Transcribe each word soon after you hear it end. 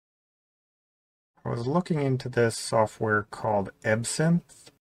I was looking into this software called EbSynth.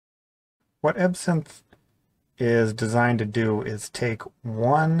 What EbSynth is designed to do is take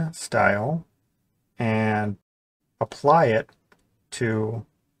one style and apply it to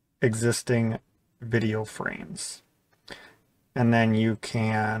existing video frames. And then you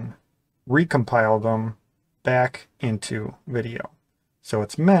can recompile them back into video. So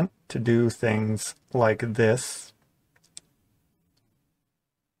it's meant to do things like this.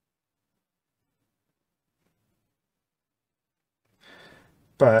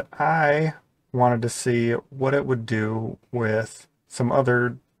 But I wanted to see what it would do with some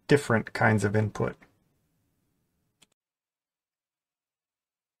other different kinds of input.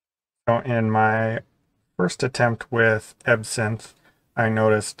 So in my first attempt with EbSynth, I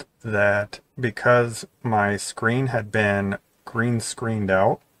noticed that because my screen had been green screened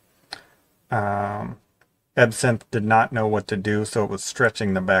out, EbSynth did not know what to do, so it was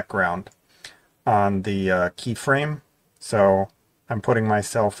stretching the background on the keyframe. So I'm putting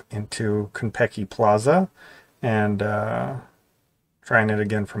myself into Konpeki Plaza and trying it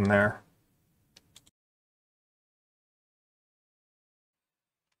again from there.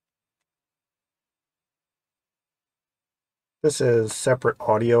 This is separate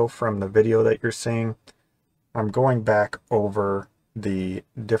audio from the video that you're seeing. I'm going back over the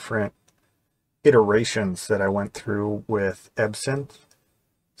different iterations that I went through with EbSynth.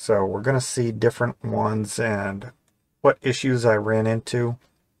 So we're going to see different ones and what issues I ran into.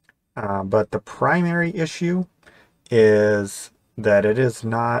 But the primary issue is that it is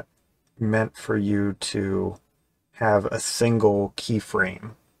not meant for you to have a single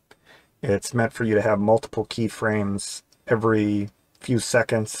keyframe. It's meant for you to have multiple keyframes every few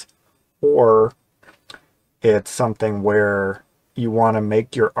seconds, or it's something where you want to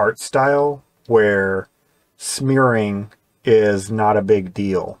make your art style where smearing is not a big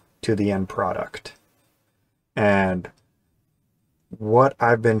deal to the end product. And what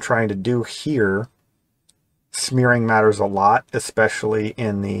I've been trying to do here, smearing matters a lot, especially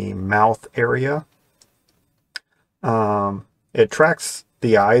in the mouth area. It tracks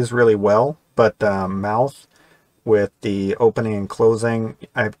the eyes really well, but the mouth, with the opening and closing,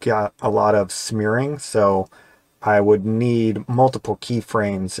 I've got a lot of smearing, so I would need multiple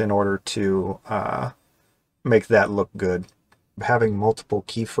keyframes in order to make that look good. Having multiple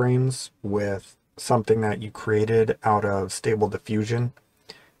keyframes with something that you created out of Stable Diffusion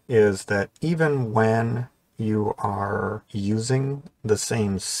is that even when you are using the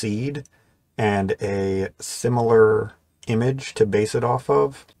same seed and a similar image to base it off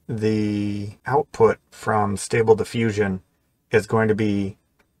of, the output from Stable Diffusion is going to be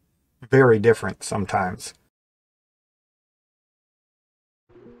very different sometimes.